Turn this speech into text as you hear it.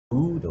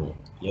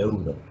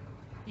Yodel.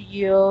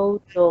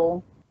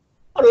 Yodel.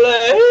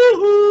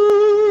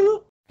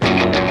 Yodel.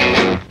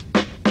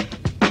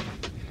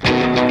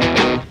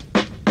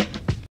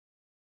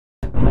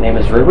 My name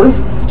is River.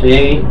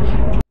 Today,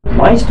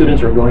 my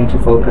students are going to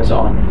focus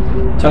on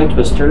tongue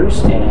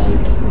twisters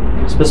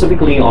and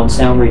specifically on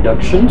sound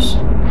reductions,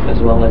 as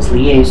well as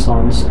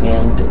liaisons,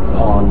 and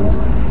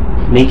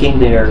on making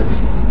their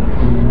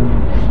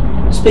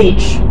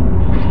speech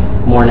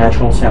more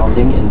natural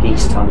sounding in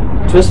these tongue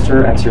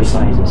twister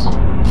exercises.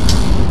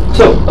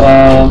 So,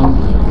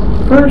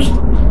 first,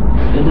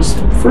 in this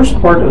first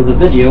part of the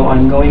video,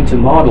 I'm going to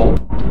model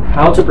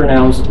how to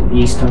pronounce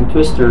these tongue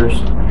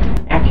twisters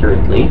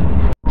accurately.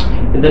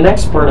 In the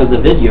next part of the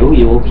video,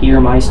 you will hear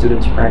my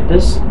students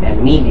practice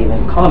and me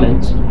giving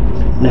comments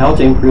on how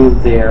to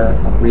improve their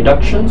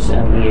reductions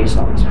and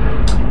liaisons,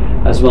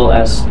 as well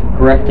as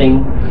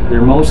correcting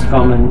their most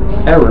common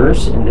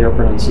errors in their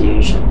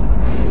pronunciation.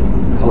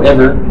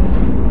 However,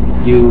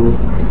 you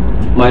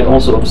might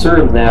also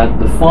observe that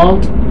the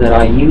font that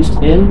I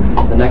used in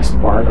the next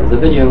part of the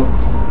video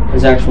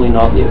is actually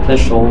not the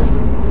official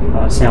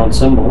sound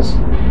symbols.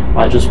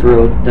 I just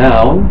wrote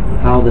down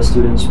how the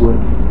students would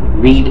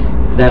read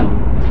them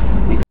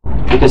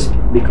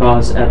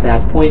because at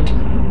that point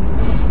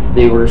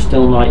they were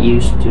still not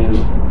used to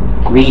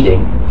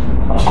reading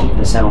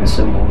the sound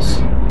symbols.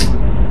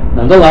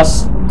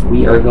 Nonetheless,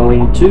 we are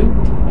going to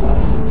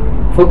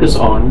focus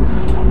on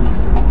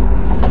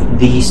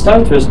these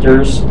tongue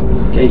twisters,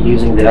 okay,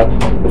 using the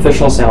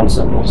official sound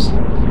symbols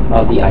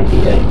of the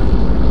IPA.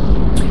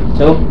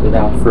 So,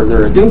 without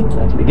further ado,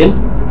 let's begin.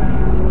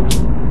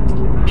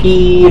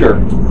 Peter,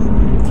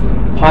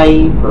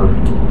 Piper,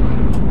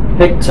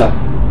 Picta,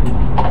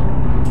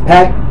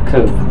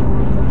 Peckov,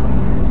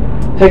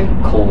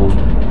 Pickled,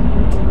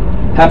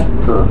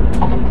 Pepper.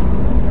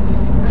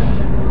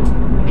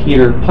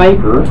 Peter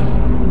Piper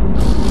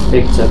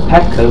picked a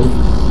peck of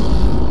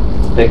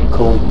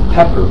pickled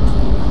pepper.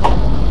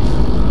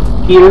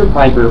 Peter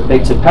Piper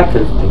picked a peck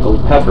of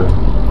pickled pepper.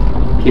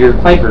 Peter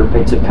Piper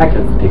picked a peck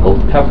of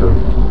pickled pepper.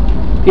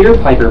 Peter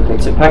Piper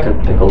picked a peck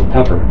of pickled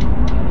pepper.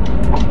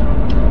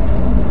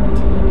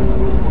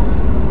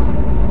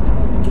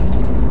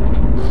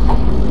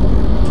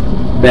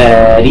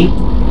 Betty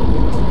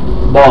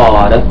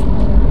bought a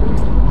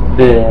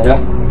bit of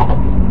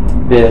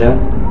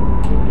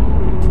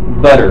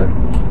butter.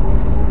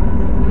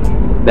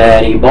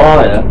 Betty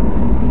bought a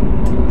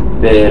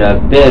bit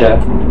of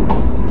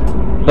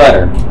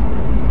butter.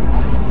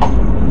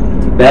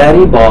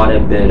 Betty bought a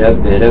bit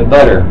of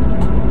butter.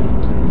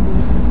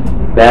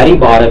 Betty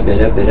bought a bit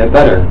of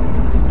butter.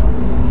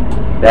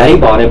 Betty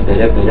bought a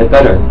bit of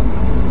butter.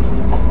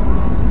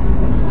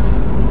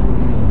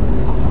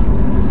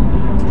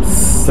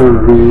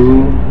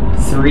 Through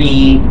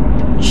 3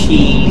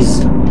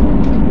 cheese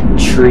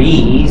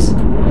trees,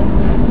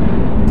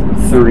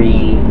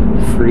 3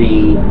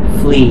 free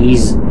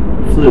fleas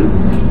flew.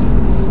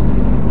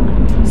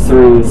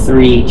 Through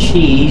 3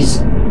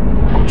 cheese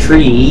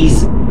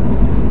trees,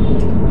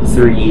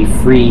 3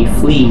 free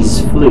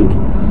fleas flew.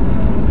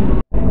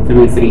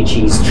 Through 3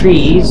 cheese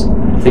trees,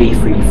 3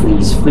 free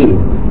fleas flew.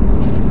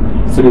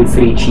 Through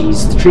 3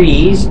 cheese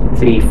trees,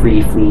 3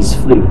 free fleas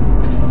flew.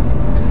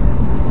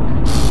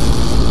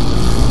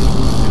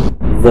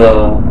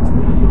 The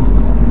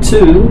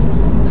 2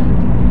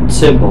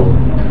 Tibble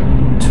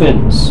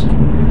twins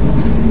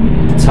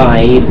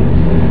tied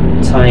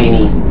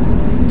tiny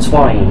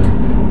twine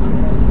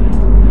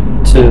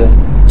to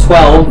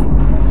 12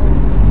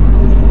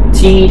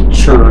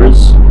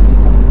 teachers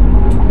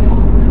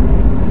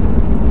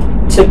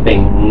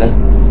tipping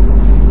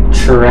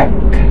trek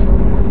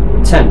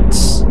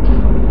tents.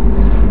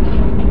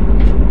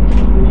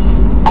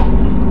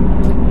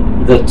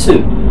 The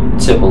 2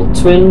 Tibble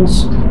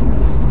twins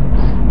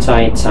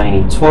tied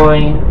tiny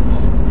twine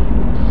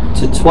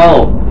to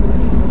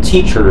 12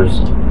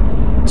 teachers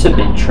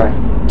tipping trek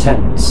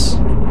tents.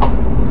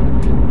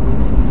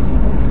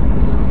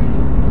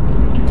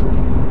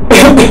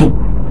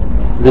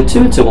 The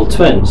 2 Tibble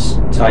twins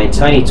tied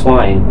tiny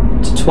twine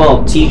to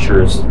 12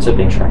 teachers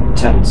tipping trek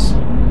tents.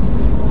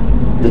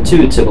 The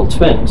 2 Tibble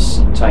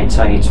twins tied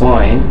tiny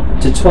twine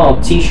to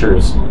 12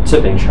 teachers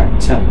tipping trek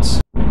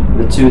tents.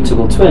 The 2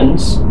 Tibble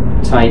twins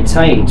tied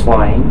tiny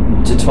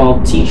twine to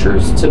 12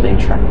 teachers tipping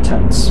trek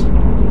tents.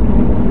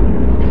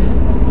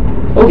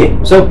 Okay,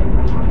 so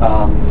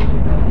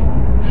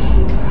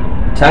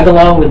tag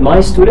along with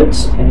my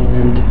students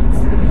and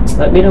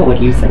let me know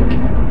what you think.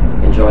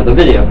 Enjoy the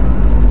video.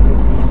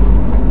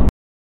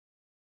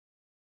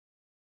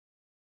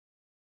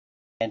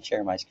 And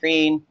share my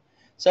screen.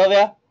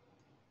 Sylvia,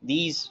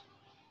 these.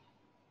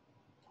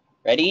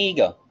 Ready,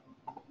 go.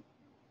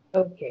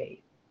 Okay.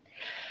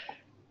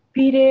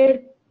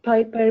 Peter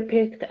Piper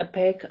picked a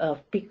peck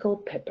of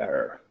pickled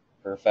pepper.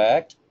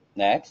 Perfect.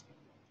 Next.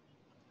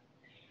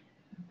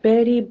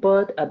 Betty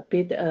bought a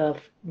bit of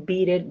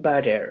beaded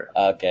butter.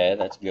 Okay,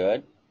 that's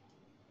good.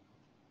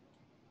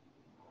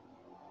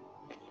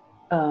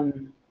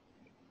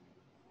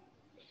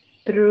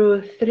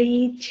 Through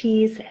 3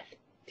 cheese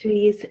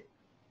trees,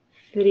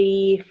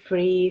 three,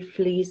 free,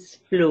 fleece,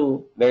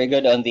 flew. Very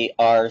good on the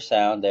R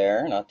sound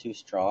there, not too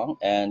strong.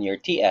 And your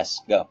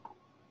TS, go.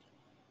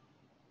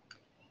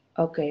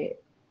 Okay.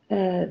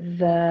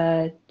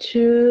 The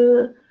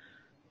two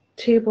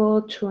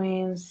table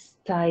twins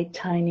tied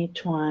tiny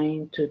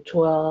twine to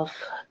 12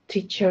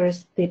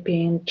 teachers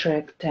dipping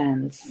track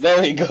tents.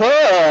 Very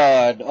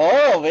good.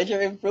 Oh,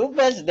 major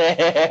improvements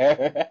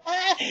there.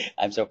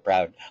 I'm so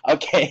proud.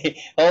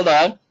 Okay, hold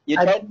on. You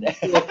I tried didn't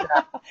feel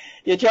proud.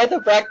 you try to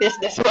practice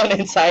this one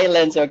in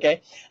silence,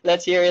 okay?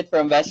 Let's hear it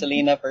from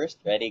Vaselina first.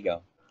 Ready,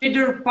 go.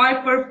 Peter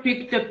Piper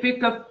picked a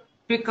peck of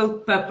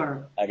pickled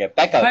pepper. Okay,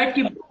 back up.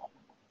 Betty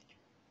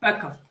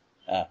peck of.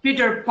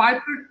 Peter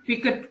Piper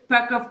picked a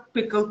peck of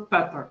pickled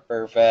pepper.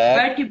 Perfect.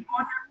 Betty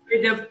bought a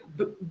bit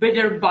of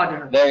bitter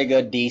butter. Very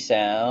good D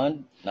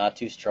sound. Not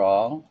too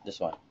strong. This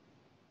one.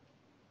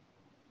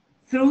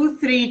 Through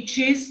 3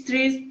 cheese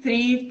trees,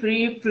 3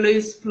 free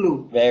fleas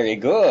flew. Very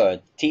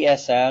good.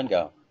 TS sound,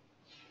 go.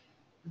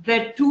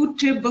 The two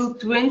Tibble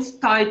twins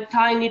tied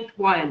tiny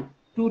twine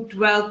to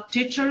 12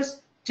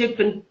 teachers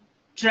tipping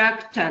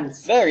track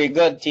tents. Very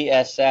good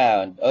TS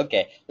sound.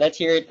 Okay, let's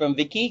hear it from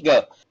Vicky.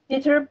 Go.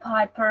 Peter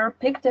Piper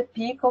picked a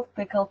peck of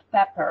pickled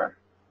pepper.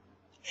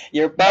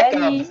 You're back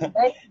Betty, up.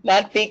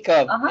 Not pick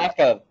up. Back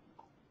up.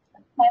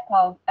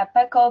 a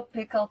peck of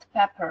pickled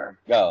pepper.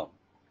 Go.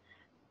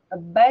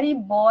 Betty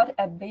bought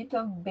a bit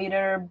of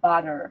bitter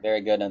butter.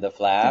 Very good on the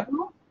flap.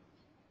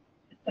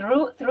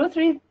 Through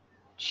 3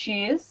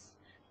 cheese,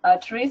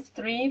 trees,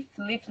 3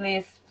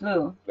 fleas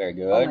flew. Very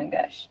good. Oh my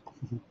gosh.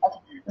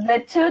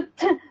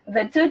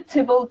 The two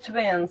Tibble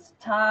twins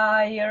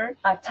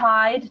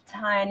tied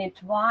tiny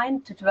twine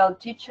to 12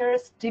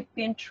 teachers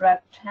dipping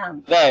track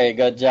tents. Very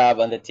good job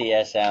on the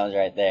TS sounds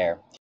right there.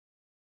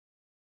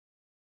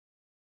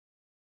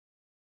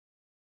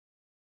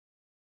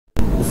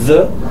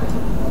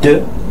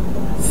 The,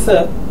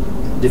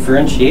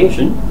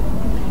 differentiation.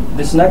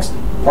 This next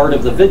part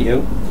of the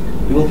video,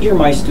 you will hear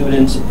my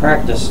students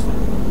practice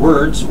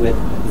words with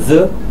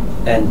the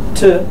and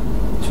t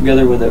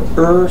together with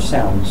the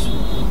sounds.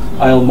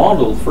 I'll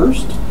model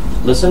first.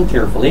 Listen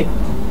carefully.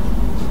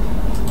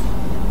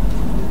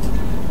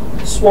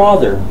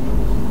 Swather,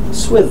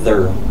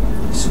 swither,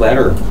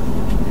 sweater.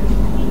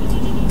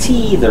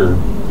 Teether,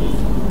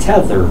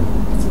 tether,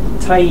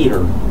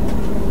 tighter.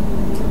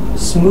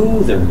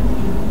 Smoother,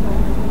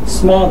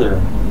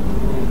 smother,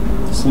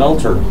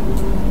 smelter.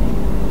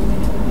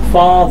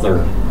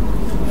 Father,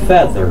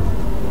 feather,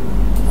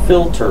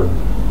 filter.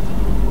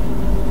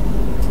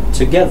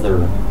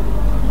 Together,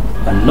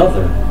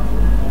 another,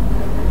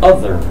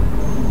 other.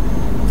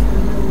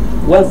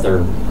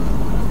 Weather,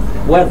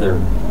 weather,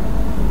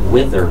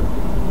 wither.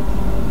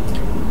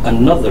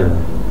 Another,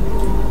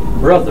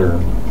 brother,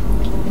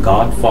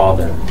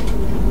 godfather.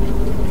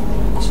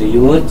 So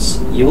you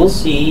will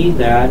see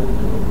that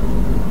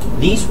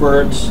these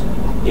words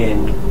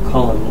in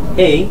column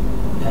A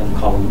and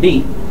column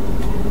B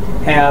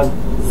have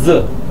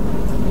the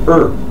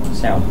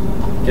sound.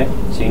 Okay,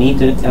 so you need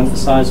to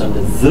emphasize on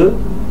the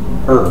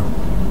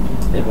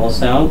It will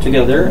sound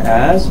together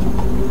as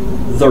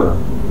ther,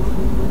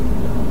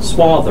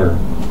 swather,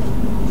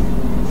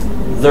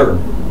 ther,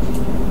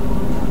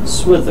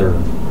 swither.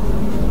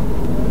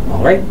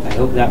 All right, I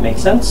hope that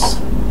makes sense.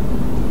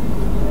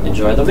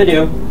 Enjoy the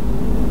video.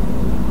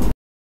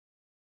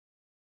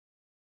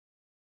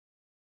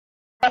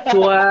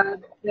 Swatter.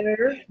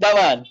 That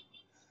one.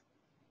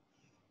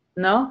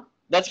 No?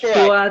 That's correct.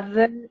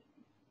 Swather,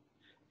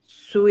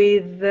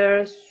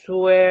 swither,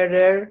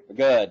 sweater,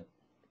 Good.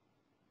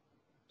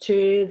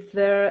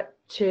 tether,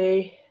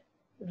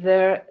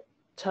 tether,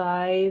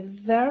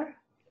 tither.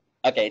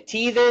 Okay,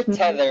 teether,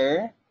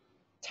 tether,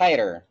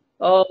 tighter.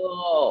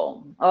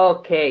 Oh,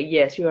 okay.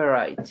 Yes, you are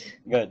right.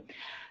 Good.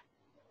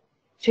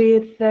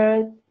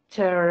 Tether,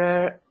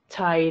 terror,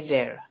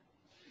 tighter.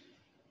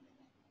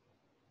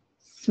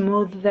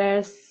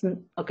 Smoother,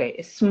 okay.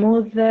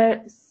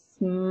 Smoother,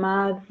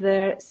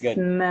 smother, Good.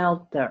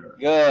 smelter.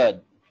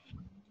 Good.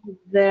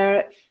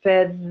 Feather,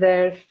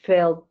 feather,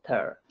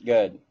 filter.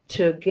 Good.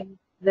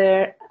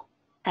 Together,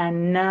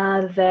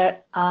 another,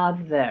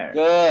 other.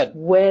 Good.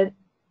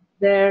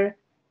 Whether,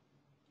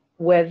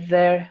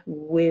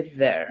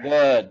 wither.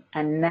 Good.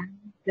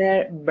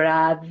 Another,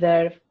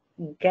 brother,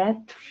 get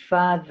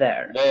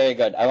father. Very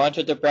good. I want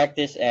you to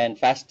practice and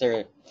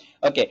faster.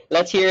 Okay,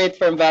 let's hear it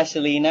from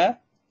Vaselina.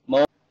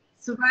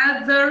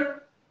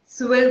 Swather,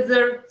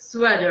 swither,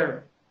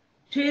 sweater.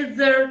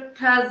 Teaser,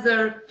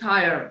 tether,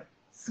 tire.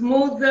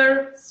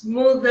 Smoother,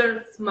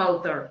 smoother,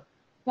 smelter.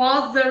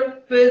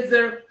 Father,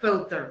 fizzer,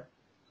 filter.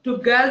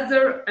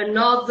 Together,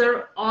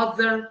 another,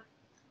 other.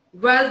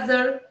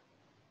 Weather,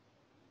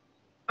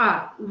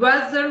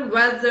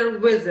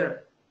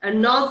 wither.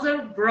 Another,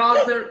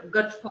 brother,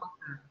 godfather.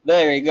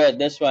 Very good.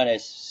 This one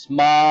is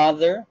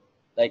smother,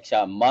 like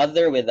a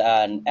mother with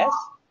an S.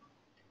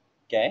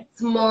 Okay.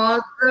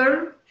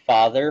 Smother,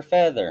 Father,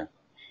 feather.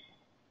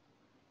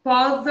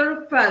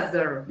 father,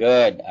 feather.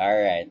 Good. All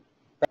right.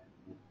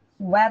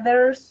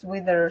 Weather,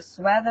 swither,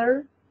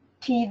 sweater.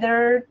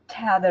 Teether,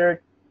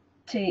 tether,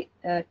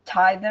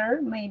 tither,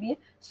 maybe.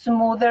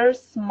 Smoother,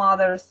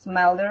 smother,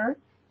 smelter.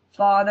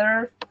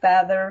 Father,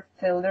 feather,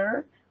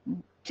 filter.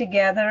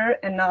 Together,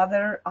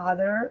 another,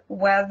 other.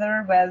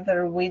 Weather,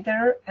 weather,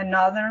 wither.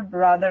 Another,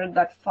 brother,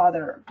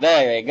 godfather.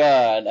 Very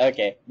good.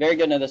 Okay. Very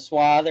good. Now the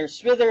swather,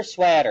 swither,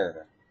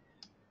 sweater.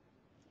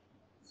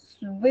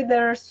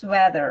 Wither,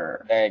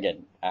 sweater. Very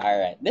good. All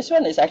right. This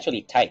one is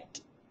actually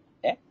tight.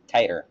 Yeah,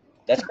 tighter.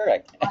 That's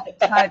correct.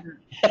 Tighter.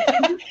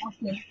 Okay.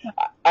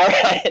 All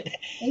right.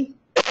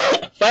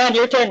 Fan,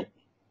 your turn.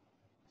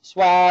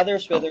 Swather,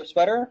 swither,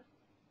 sweater.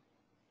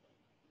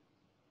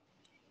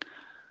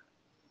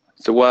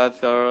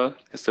 Sweater,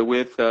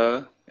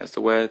 sweater,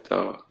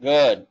 sweater.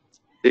 Good.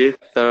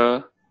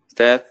 Sister,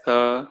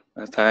 sister,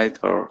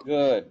 tighter.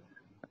 Good.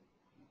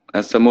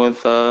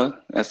 Smoother,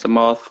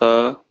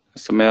 smoother,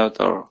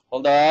 smelter.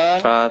 Hold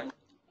on. Fat,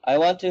 I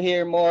want to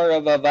hear more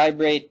of a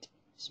vibrate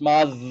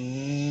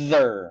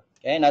smother.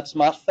 Okay, not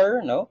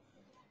smother, no.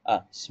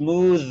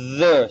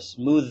 Smoother,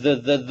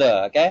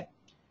 smoother, okay?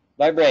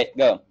 Vibrate,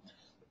 go.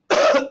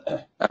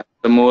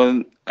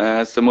 smooth,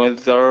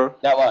 smoother,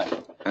 That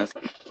one.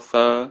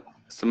 smoother,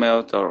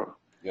 smelter.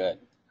 Good.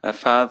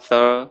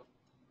 Faster,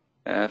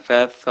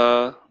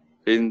 faster,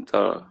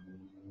 winter.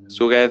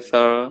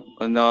 Together,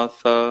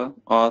 another,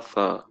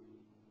 author.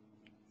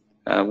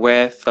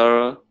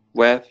 Weather,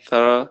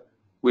 weather,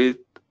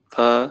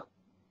 winter.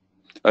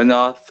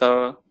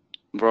 Another,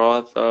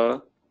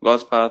 brother,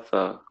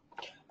 godfather.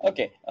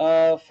 Okay,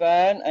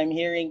 fan, I'm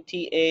hearing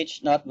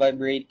TH not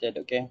vibrated,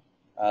 okay?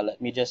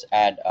 Let me just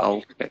add up.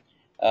 Okay.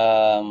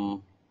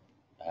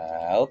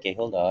 Okay,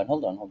 hold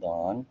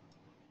on.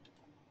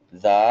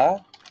 The,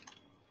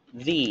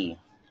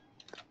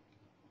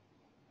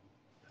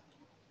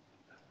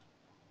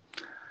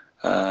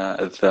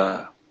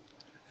 The,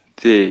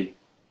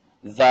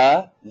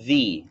 the,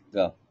 the,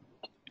 go.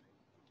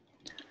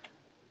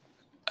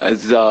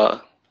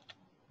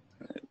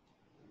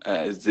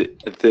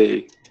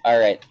 the. All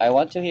right, I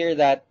want to hear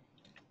that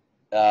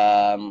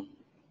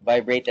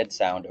vibrated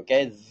sound,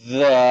 okay?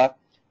 The.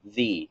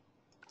 The.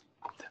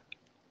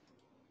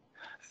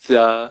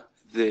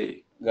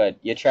 Good.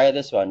 You try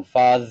this one.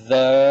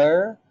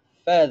 Father,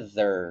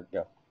 feather,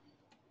 go.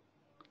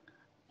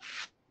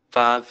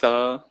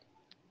 Father,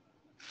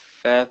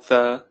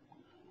 feather.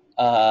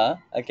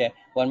 Okay.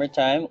 One more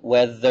time.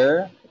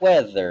 Weather,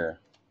 weather.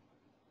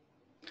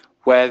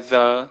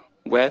 Weather,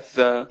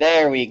 weather.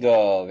 There we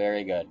go.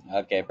 Very good.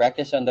 Okay,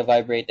 practice on the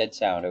vibrated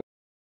sound.